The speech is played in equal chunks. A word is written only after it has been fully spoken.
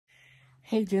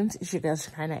Hey Gems, it's your girl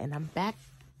China, and I'm back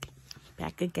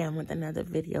again with another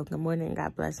video. Good morning,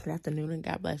 God bless. Good afternoon, and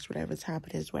God bless whatever time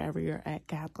it is, wherever you're at.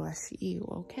 God bless you,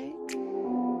 okay?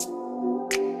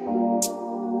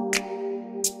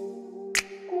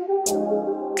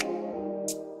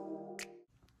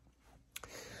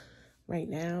 Right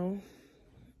now,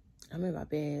 I'm in my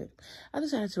bed. I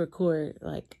decided to record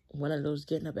like one of those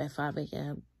getting up at 5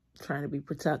 a.m. trying to be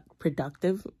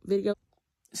productive video.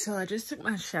 So I just took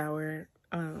my shower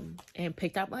and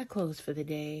picked out my clothes for the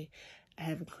day. I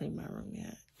haven't cleaned my room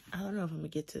yet. I don't know if I'm gonna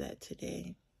get to that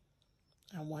today.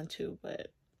 I want to,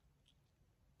 but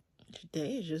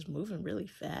today is just moving really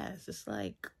fast. It's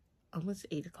like almost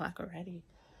 8 o'clock already.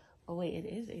 Oh wait, it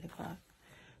is 8 o'clock.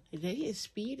 The day is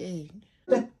speeding.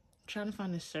 I'm trying to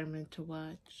find a sermon to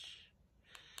watch.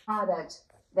 Product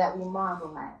that we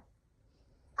marvel at.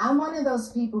 I'm one of those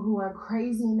people who are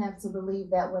crazy enough to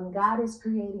believe that when God is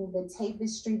creating the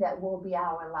tapestry that will be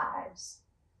our lives,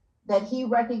 that he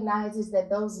recognizes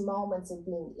that those moments of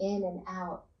being in and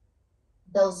out,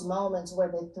 those moments where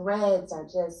the threads are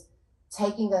just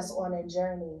taking us on a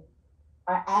journey,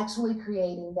 are actually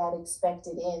creating that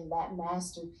expected end, that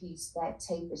masterpiece, that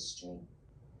tapestry.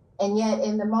 And yet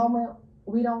in the moment,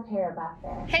 we don't care about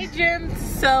that. Hey Jim,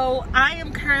 so I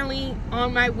am currently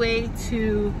on my way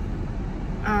to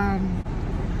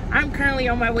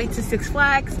Six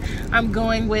Flags. I'm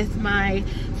going with my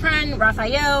friend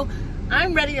Raphael.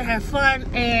 I'm ready to have fun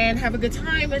and have a good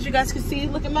time. As you guys can see,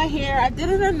 look at my hair. I did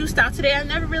it in a new style today. I've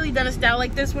never really done a style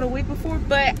like this with a wig before,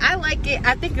 but I like it.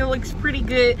 I think it looks pretty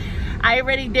good. I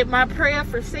already did my prayer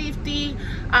for safety.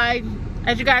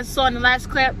 As you guys saw in the last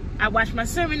clip, I watched my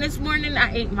sermon this morning.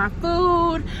 I ate my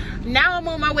food. Now I'm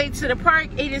on my way to the park.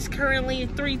 It is currently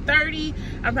 3:30.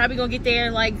 I'm probably gonna get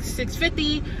there like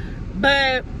 6:50,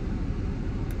 but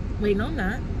wait, no, I'm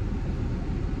not.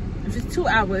 If it's 2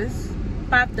 hours,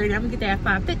 5:30, I'm gonna get there at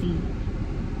 5:50.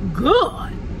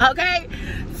 Good. Okay,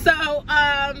 so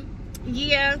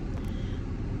yeah,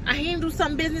 I handled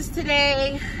some business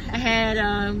today. I had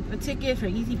a ticket for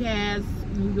Easy Pass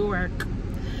New York,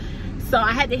 so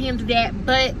I had to handle that,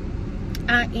 but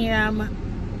I am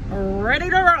ready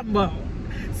to rumble.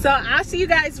 So I'll see you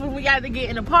guys when we either get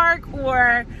in the park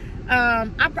or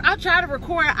I'll try to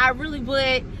record. I really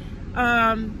would.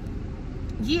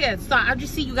 Yeah, so I'll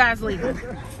just see you guys later.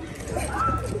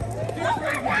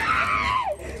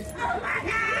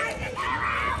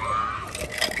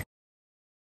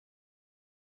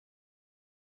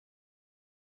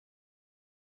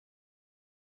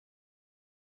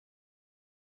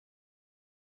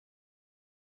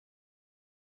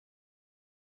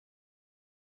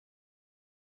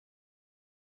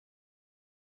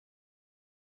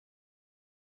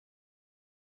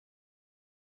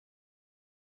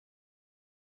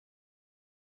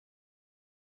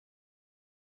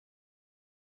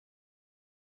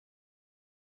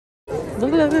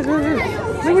 Look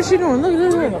what she doing. Look.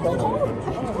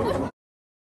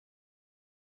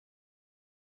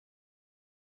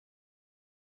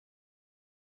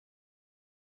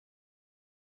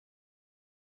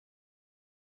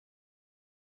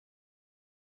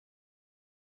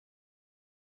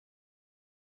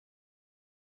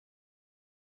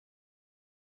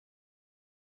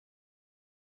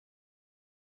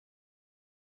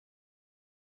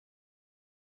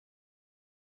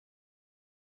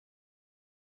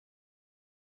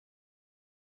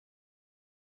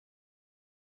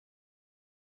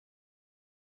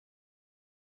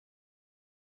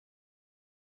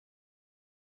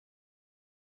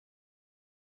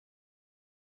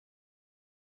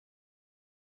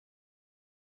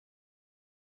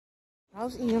 I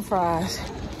was eating fries.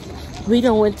 We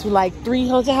done went to like 3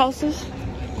 haunted houses.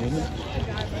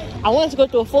 I wanted to go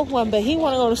to a 4th one, but he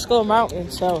want to go to Skull Mountain,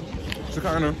 so.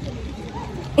 Chicana.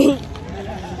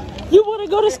 You want to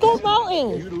go to Skull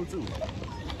Mountain? You do too.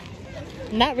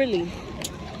 Not really.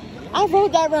 I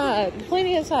rode that ride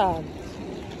plenty of times.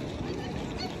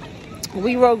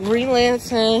 We rode Green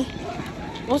Lantern.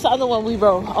 What's the other one we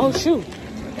rode? Oh shoot.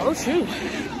 Oh shoot.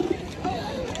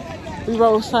 We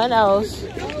rode something else.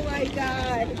 Oh my God.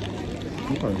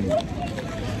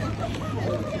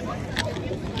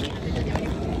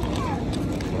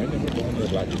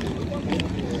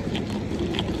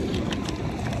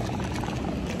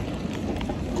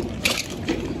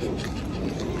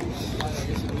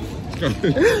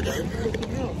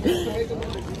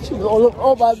 She was all up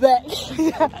on my back.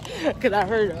 Cause I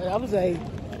heard her. I was like,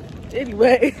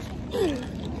 anyway.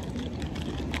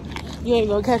 You ain't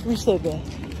gonna catch me slipping.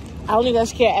 I only got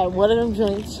scared at one of them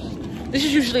joints. This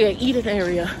is usually an eating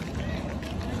area.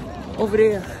 Over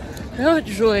there. That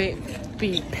joint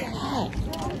be packed.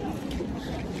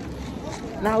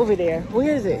 Not over there.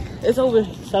 Where is it? It's over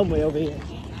somewhere over here.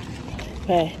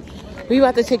 Okay. We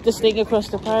about to take this thing across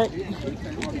the park.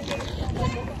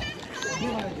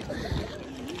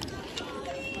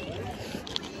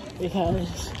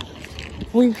 Because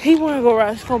when he want to go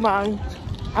Radisson come out,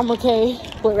 I'm okay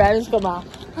with Radisson come out.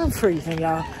 I'm freezing,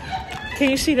 y'all.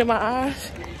 Can you see it in my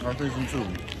eyes? I'm freezing too.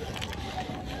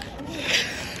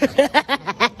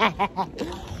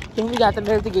 Then we got the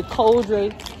nerve to get cold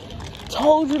drink.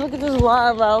 Told you, look at this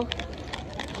line, bro.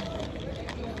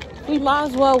 We might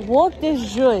as well walk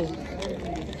this joint.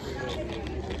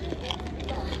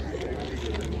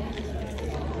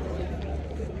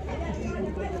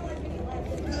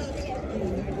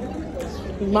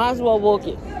 We might as well walk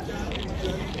it.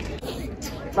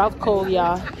 Ralph cold,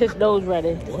 y'all. His nose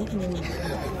ready.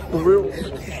 For real?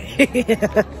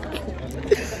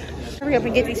 Hurry up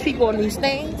and get these people on these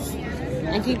things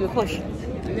and keep it pushing.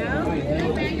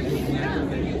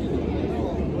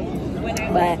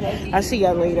 But I'll see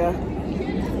y'all later.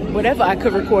 Whatever I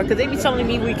could record, because they be telling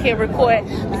me we can't record,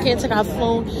 we can't take our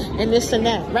phone and this and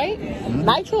that, right?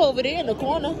 Nitro over there in the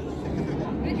corner.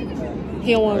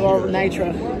 He don't want to go over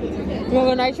Nitro. You want to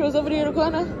go Nitro's over there in the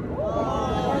corner?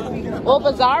 Or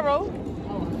Bizarro.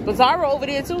 Bizarro over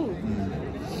there too.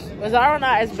 Bizarro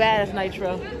not as bad as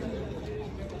Nitro.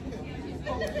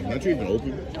 Not even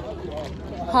open.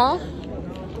 Huh?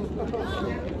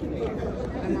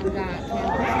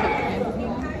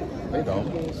 They don't.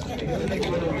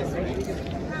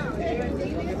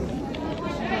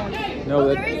 No,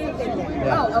 that.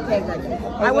 Yeah. Oh, okay, good.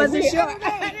 I wasn't sure.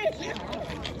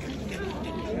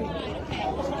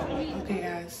 Okay,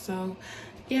 guys. So,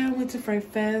 yeah, I went to Fright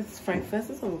Fest. Fright Fest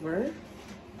is over.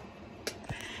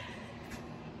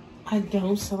 I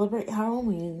don't celebrate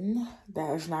Halloween.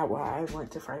 That is not why I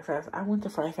went to Fright Fest. I went to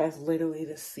Fright Fest literally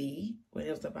to see what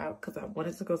it was about because I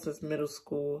wanted to go to this middle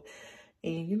school.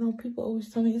 And, you know, people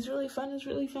always tell me, it's really fun, it's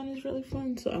really fun, it's really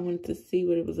fun. So I wanted to see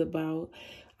what it was about.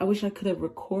 I wish I could have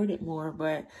recorded more,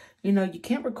 but, you know, you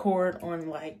can't record on,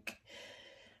 like,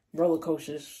 roller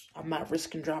coasters. I'm not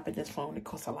risking dropping this phone. It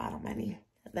costs a lot of money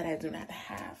that I do not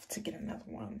have to get another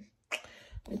one.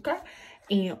 Okay?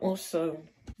 And also,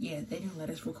 yeah, they didn't let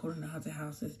us record in the haunted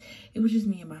houses. It was just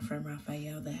me and my friend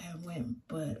Raphael that had went,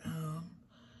 but,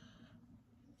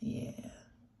 yeah.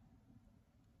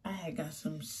 I had got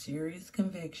some serious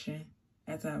conviction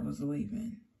as I was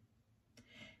leaving.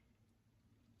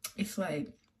 It's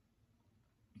like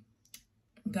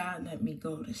God let me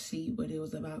go to see what it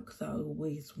was about because I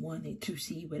always wanted to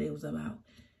see what it was about.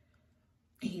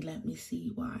 He let me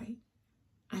see why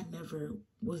I never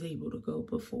was able to go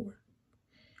before.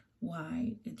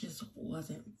 Why it just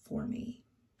wasn't for me.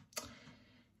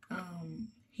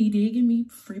 He did give me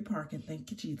free parking, thank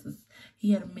you, Jesus.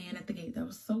 He had a man at the gate that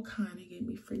was so kind. He gave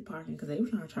me free parking because they were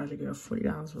trying to charge a girl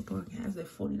 $40 for parking. I said,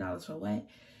 $40 for what?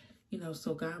 You know,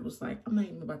 so God was like, I'm not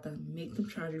even about to make them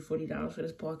charge you $40 for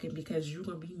this parking because you're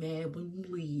going to be mad when you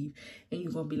leave. And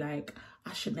you're going to be like,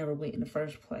 I should never wait in the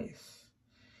first place.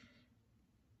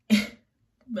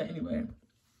 But anyway.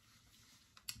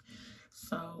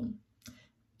 So,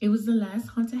 it was the last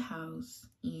haunted house.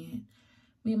 And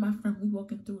me and my friend, we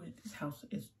walking through it. This house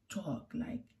is dark.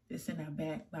 Like, it's in our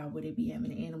back by where they be having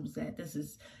the animals at. This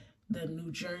is the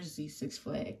New Jersey Six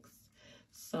Flags.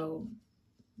 So,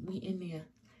 we in there.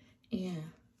 And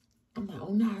I'm like,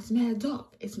 oh, nah, it's mad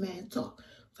dark. It's mad dark.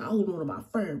 So, I hold on to my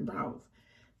friend, Ralph.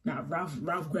 Now, Ralph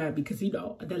grabbed me because, you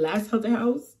know, the last haunted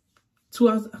house, two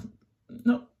houses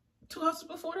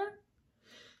before that,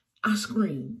 I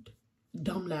screamed.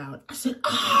 Dumb loud. I said,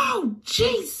 oh,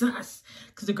 Jesus.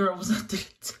 Because the girl was at the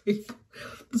table.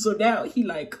 So now he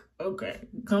like, okay,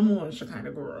 come on,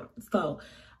 Shekinah girl. So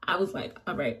I was like,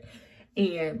 all right.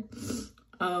 And,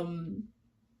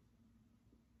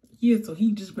 yeah, so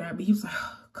he just grabbed me. He was like,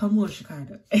 come on,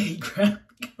 Shekinah. And he grabbed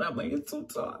me. I'm like, it's too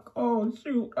dark. Oh,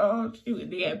 shoot. Oh, shoot.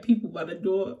 And they had people by the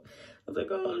door. I was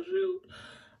like, oh, shoot.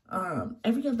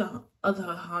 Every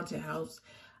other haunted house,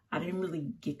 I didn't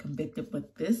really get convicted,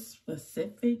 but this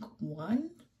specific one,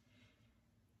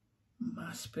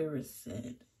 my spirit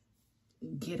said,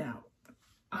 get out.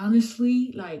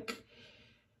 Honestly, like,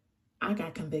 I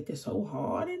got convicted so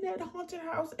hard in that haunted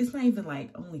house. It's not even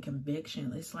like only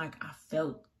conviction. It's like I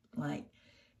felt like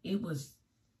it was,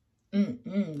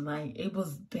 like it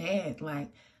was bad.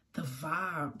 Like the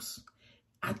vibes,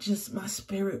 my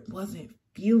spirit wasn't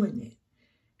feeling it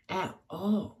at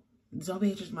all.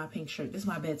 Zoe, just my pink shirt. This is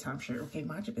my bedtime shirt. Okay,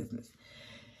 mind your business.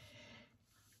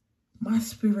 My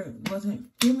spirit wasn't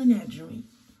feeling that joint.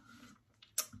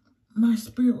 My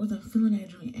spirit wasn't feeling that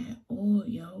joint at all,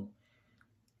 yo.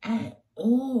 At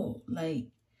all. Like,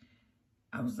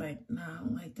 I was like, nah, I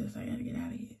don't like this. I gotta get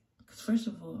out of Because first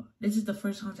of all, this is the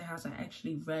first haunted house I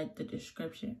actually read the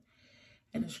description.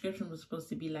 And the description was supposed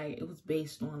to be like, it was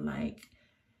based on like,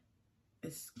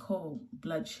 it's called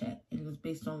Bloodshed. And it was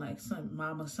based on like some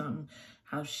mama something,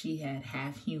 how she had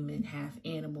half human, half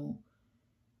animal.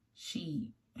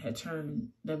 She had turned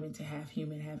them into half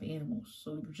human, half animals.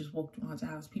 So you just walk through a haunted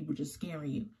house, people just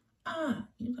scaring you.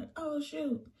 You're like, oh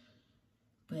shoot.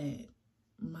 But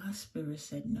my spirit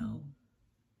said no.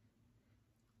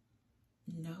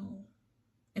 No.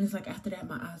 And it's like after that,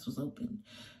 my eyes was open.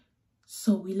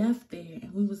 So we left there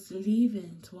and we was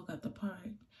leaving to walk out the park.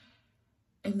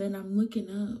 And then I'm looking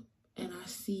up and I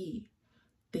see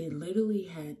they literally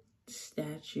had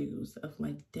statues of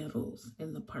like devils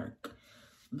in the park.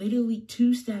 Literally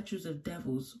 2 statues of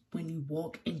devils when you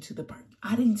walk into the park.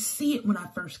 I didn't see it when I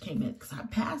first came in because I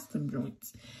passed them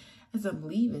joints. As I'm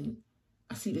leaving,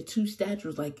 I see the 2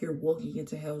 statues like you're walking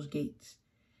into Hell's Gates.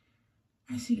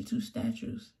 I see the 2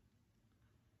 statues.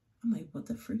 I'm like, what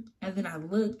the freak? And then I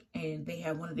look and they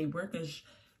had one of their workers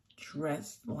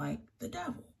dressed like the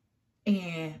devil.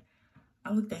 And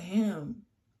I looked at him.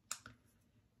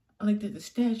 I looked at the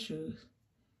statues.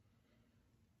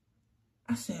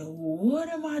 I said, what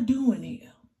am I doing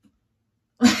here?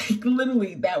 Like,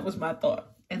 literally, that was my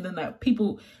thought. And then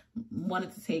people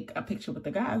wanted to take a picture with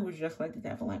the guy who was dressed like the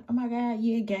devil. Like, oh my God,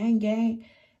 yeah, gang, gang.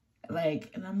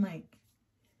 Like, and I'm like,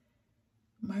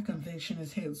 my conviction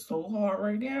is hit so hard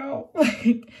right now.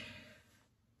 Like,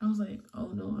 I was like, oh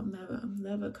no, I'm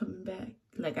never coming back.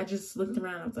 Like, I just looked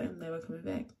around. I was like, I'm never coming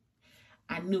back.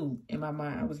 I knew in my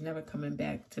mind I was never coming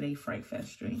back to the Fright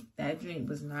Fest drink. That drink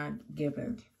was not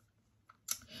given.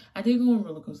 I did go on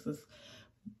roller coasters,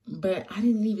 but I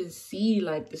didn't even see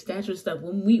like the statue stuff.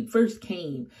 When we first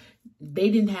came, they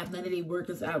didn't have none of their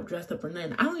workers out dressed up or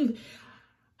nothing.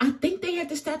 I think they had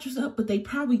the statues up, but they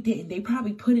probably didn't. They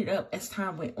probably put it up as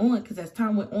time went on, because as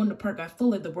time went on, the park got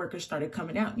fuller. The workers started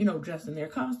coming out, you know, dressed in their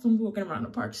costumes, walking around the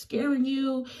park, scaring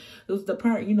you. It was the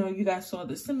part, you know, you guys saw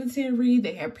the cemetery.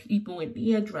 They had people in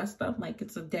there dressed up like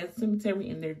it's a dead cemetery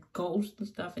and they're ghosts and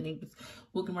stuff, and they was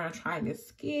walking around trying to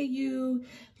scare you.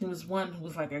 There was one who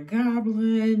was like a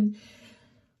goblin.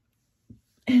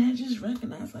 And I just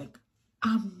recognized, like,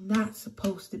 I'm not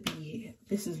supposed to be here.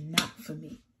 This is not for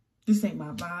me. This ain't my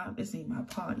vibe. This ain't my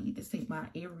party. This ain't my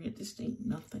area. This ain't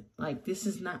nothing. Like, this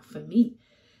is not for me.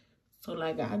 So,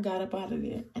 like, I got up out of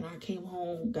there and I came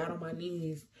home, got on my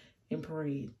knees and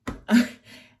prayed. And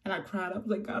I cried. I was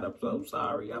like, God, I'm so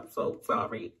sorry. I'm so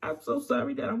sorry. I'm so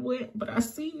sorry that I went. But I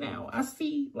see now. I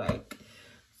see, like,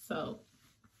 so,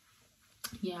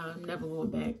 yeah, I'm never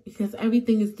going back, because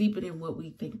everything is deeper than what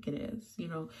we think it is. You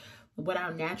know, what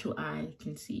our natural eye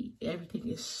can see. Everything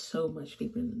is so much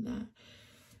deeper than that.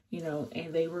 You know,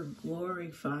 and they were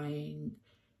glorifying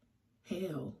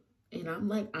hell. And I'm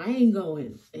like, I ain't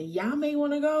going. And y'all may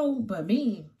want to go, but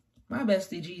me, my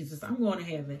bestie Jesus, I'm going to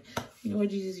heaven. You know what,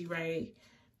 Jesus, you right?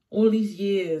 All these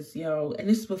years, yo, and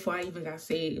this is before I even got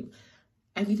saved,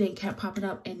 everything kept popping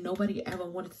up and nobody ever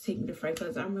wanted to take me to Fright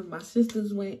Fest. I remember my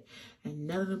sisters went and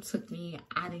none of them took me.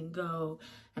 I didn't go,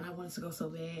 and I wanted to go so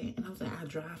bad. And I was like, I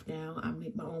drive now. I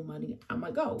make my own money. I'm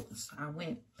going to go. So I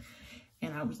went.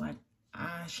 And I was like,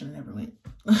 I should have never went.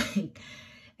 Like,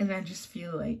 and I just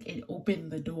feel like it opened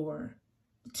the door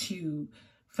to,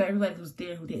 for everybody who was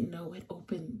there who didn't know, it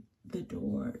opened the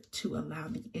door to allow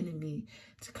the enemy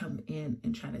to come in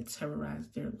and try to terrorize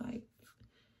their life.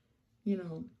 You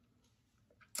know,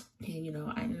 and you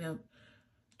know, I ended up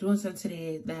doing something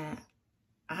today that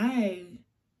I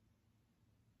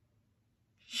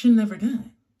should never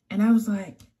done. And I was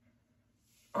like,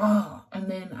 oh,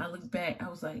 and then I looked back, I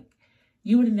was like,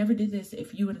 you would have never did this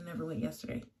if you would have never went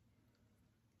yesterday.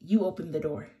 You opened the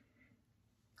door.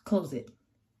 Close it.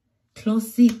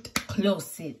 Close it.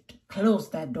 Close it.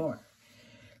 Close that door.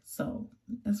 So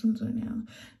that's what I'm doing now.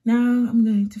 Now I'm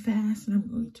going to fast and I'm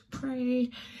going to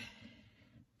pray.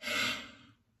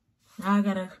 Now I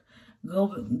gotta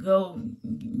go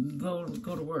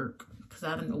to work because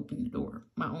I didn't open the door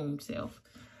my own self.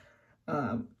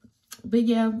 But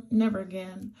yeah, never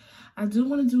again. I do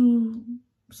want to do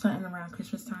something around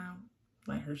Christmas time,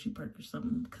 like Hershey Park or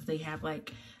something, because they have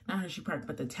like, not Hershey Park,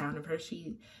 but the town of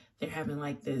Hershey, they're having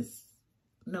like this,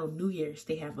 no, New Year's,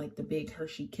 they have like the big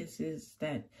Hershey Kisses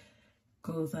that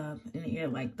goes up in the air,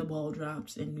 like the ball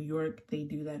drops. In New York, they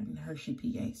do that in Hershey,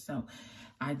 PA. So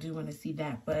I do want to see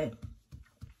that. But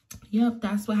yep,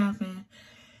 that's what happened,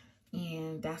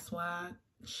 and that's why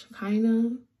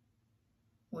Shekinah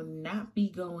will not be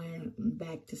going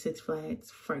back to Six Flags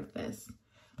Fright Fest.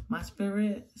 My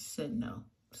spirit said no.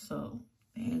 So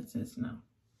the answer is no.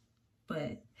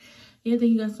 But yeah,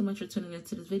 thank you guys so much for tuning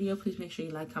into this video. Please make sure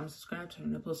you like, comment, subscribe, turn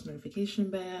on the post notification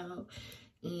bell.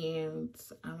 And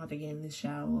I'm about to get in the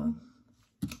shower.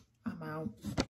 I'm out.